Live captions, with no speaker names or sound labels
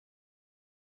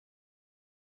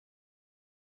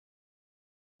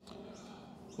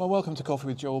Well, welcome to Coffee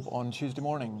with Job on Tuesday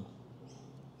morning.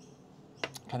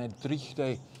 Kind of dreich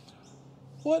day.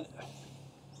 What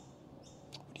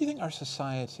do you think our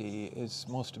society is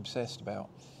most obsessed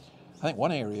about? I think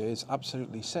one area is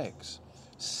absolutely sex.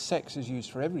 Sex is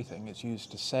used for everything. It's used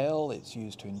to sell, it's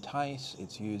used to entice,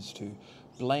 it's used to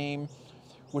blame.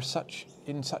 We're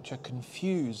in such a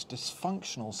confused,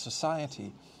 dysfunctional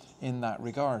society in that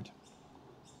regard.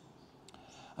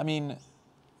 I mean,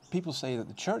 people say that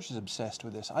the church is obsessed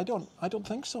with this. I don't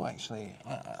think so, actually.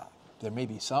 There may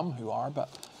be some who are,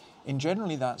 but in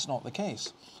generally that's not the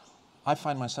case. I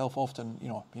find myself often,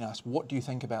 being asked, what do you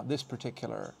think about this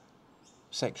particular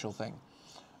sexual thing?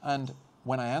 And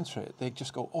when I answer it, they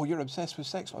just go, oh, you're obsessed with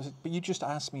sex. I said, but you just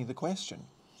asked me the question.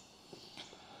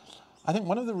 I think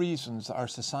one of the reasons that our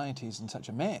society is in such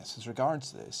a mess as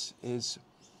regards this is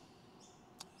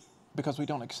because we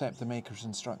don't accept the Maker's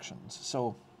instructions.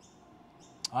 So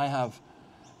I have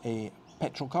a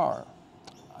petrol car.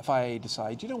 If I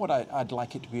decide, I'd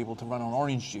like it to be able to run on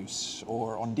orange juice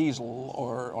or on diesel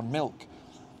or on milk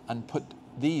and put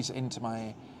these into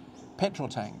my petrol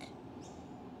tank,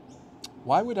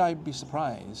 why would I be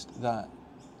surprised that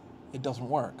it doesn't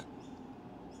work?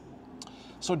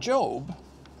 So Job,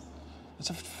 it's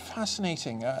a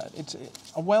fascinating, it's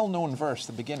a well-known verse,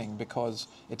 the beginning, because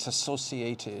it's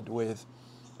associated with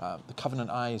the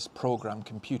Covenant Eyes program,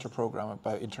 computer program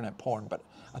about internet porn, but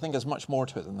I think there's much more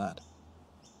to it than that.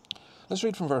 Let's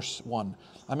read from verse 1.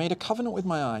 I made a covenant with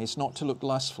my eyes not to look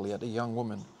lustfully at a young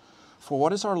woman. For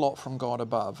what is our lot from God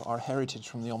above, our heritage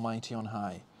from the Almighty on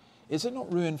high? Is it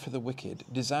not ruin for the wicked,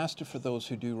 disaster for those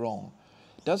who do wrong?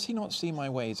 Does he not see my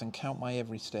ways and count my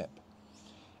every step?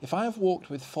 If I have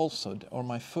walked with falsehood, or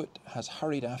my foot has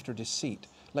hurried after deceit,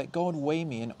 let God weigh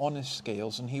me in honest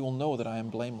scales, and he will know that I am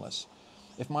blameless.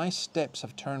 If my steps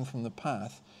have turned from the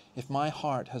path, if my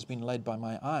heart has been led by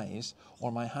my eyes, or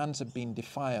my hands have been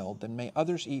defiled, then may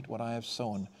others eat what I have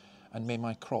sown, and may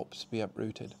my crops be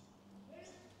uprooted.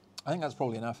 I think that's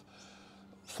probably enough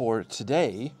for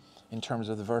today in terms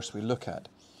of the verse we look at.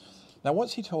 Now,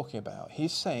 what's he talking about?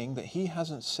 He's saying that he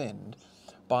hasn't sinned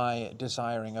by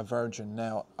desiring a virgin.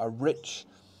 Now, a rich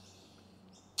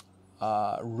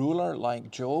ruler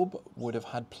like Job would have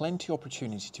had plenty of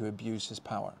opportunity to abuse his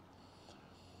power.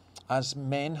 As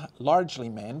men, largely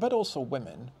men, but also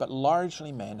women, but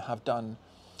largely men have done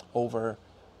over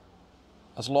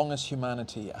as long as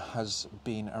humanity has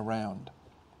been around.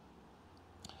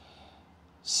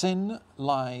 Sin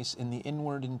lies in the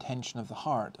inward intention of the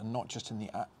heart and not just in the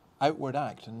outward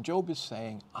act. And Job is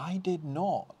saying, I did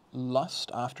not lust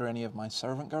after any of my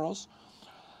servant girls.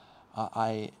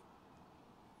 I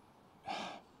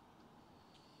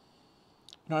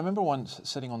remember once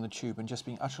sitting on the tube and just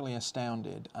being utterly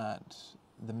astounded at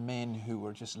the men who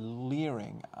were just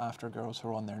leering after girls who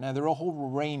were on there. Now, there are a whole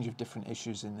range of different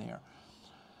issues in there,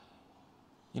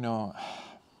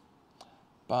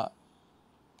 but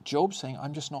Job's saying,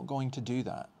 I'm just not going to do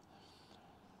that.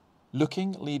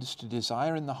 Looking leads to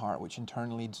desire in the heart, which in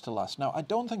turn leads to lust. Now, I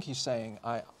don't think he's saying,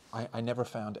 I never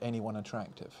found anyone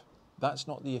attractive. That's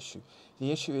not the issue.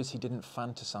 The issue is he didn't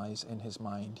fantasize in his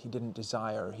mind. He didn't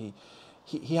desire.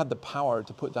 He had the power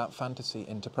to put that fantasy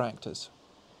into practice.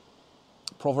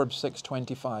 Proverbs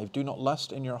 6:25, do not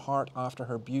lust in your heart after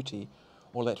her beauty,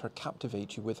 or let her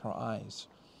captivate you with her eyes.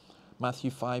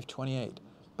 Matthew 5:28,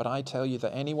 but I tell you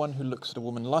that anyone who looks at a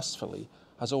woman lustfully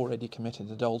has already committed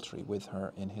adultery with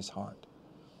her in his heart.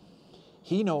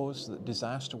 He knows that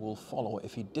disaster will follow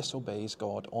if he disobeys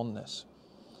God on this.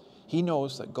 He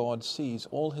knows that God sees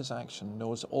all his action,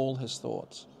 knows all his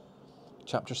thoughts.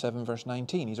 Chapter 7, verse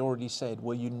 19, he's already said,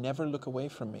 will you never look away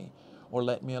from me or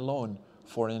let me alone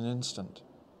for an instant?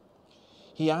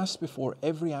 He asks before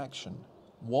every action,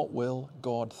 what will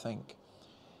God think?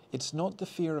 It's not the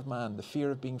fear of man, the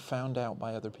fear of being found out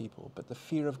by other people, but the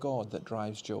fear of God that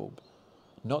drives Job,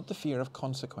 not the fear of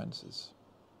consequences.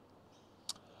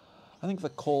 I think the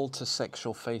call to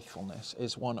sexual faithfulness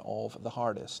is one of the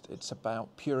hardest. It's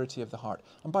about purity of the heart.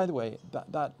 And by the way,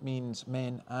 that means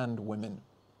men and women.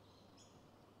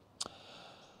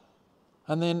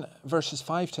 And then verses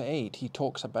 5-8, he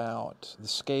talks about the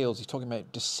scales. He's talking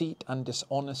about deceit and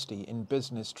dishonesty in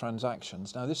business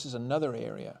transactions. Now, this is another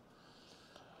area.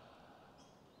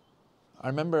 I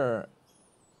remember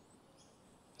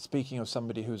speaking of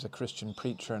somebody who's a Christian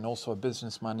preacher and also a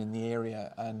businessman in the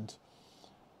area, and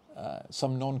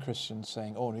some non-Christians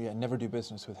saying, oh, yeah, never do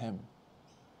business with him.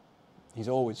 He's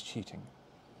always cheating.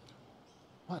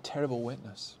 What a terrible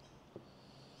witness.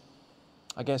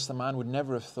 I guess the man would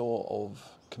never have thought of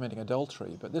committing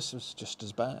adultery, but this was just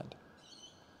as bad.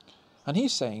 And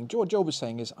he's saying, what Job is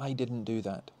saying is, I didn't do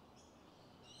that.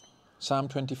 Psalm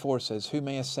 24 says, "Who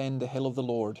may ascend the hill of the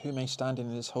Lord? Who may stand in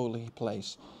his holy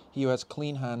place? He who has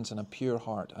clean hands and a pure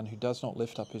heart, and who does not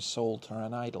lift up his soul to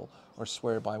an idol or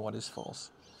swear by what is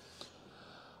false."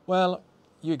 Well,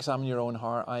 you examine your own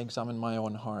heart, I examine my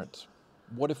own heart.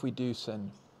 What if we do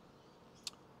sin?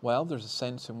 Well, there's a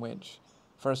sense in which,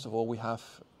 first of all, we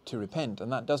have to repent.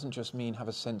 And that doesn't just mean have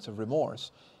a sense of remorse.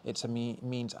 It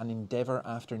means an endeavour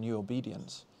after new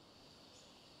obedience.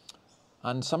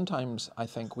 And sometimes I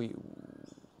think I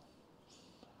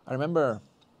remember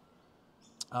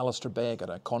Alistair Begg at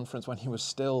a conference when he was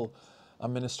still a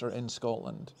minister in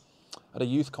Scotland, at a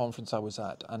youth conference I was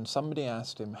at, and somebody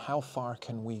asked him, "How far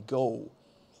can we go?"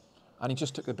 And he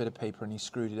just took a bit of paper and he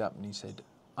screwed it up and he said,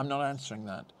 "I'm not answering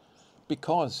that.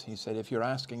 Because," he said, "if you're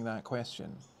asking that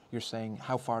question, you're saying,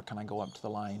 how far can I go up to the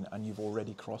line? And you've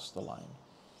already crossed the line."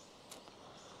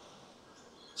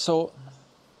 So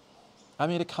I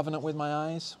made a covenant with my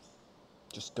eyes.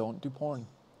 Just don't do porn.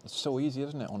 It's so easy,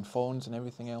 isn't it? On phones and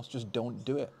everything else. Just don't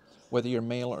do it. Whether you're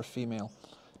male or female.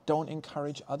 Don't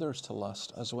encourage others to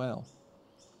lust as well.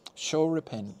 Show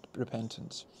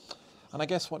repentance. And I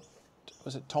guess what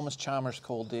was it Thomas Chalmers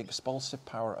called the expulsive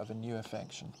power of a new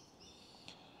affection.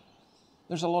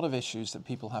 There's a lot of issues that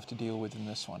people have to deal with in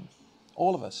this one.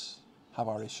 All of us have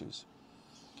our issues.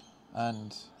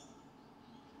 And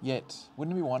yet,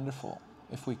 wouldn't it be wonderful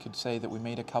if we could say that we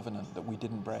made a covenant that we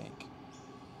didn't break?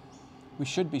 We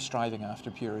should be striving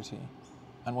after purity.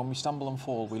 And when we stumble and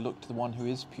fall, we look to the one who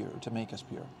is pure to make us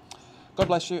pure. God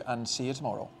bless you and see you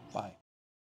tomorrow. Bye.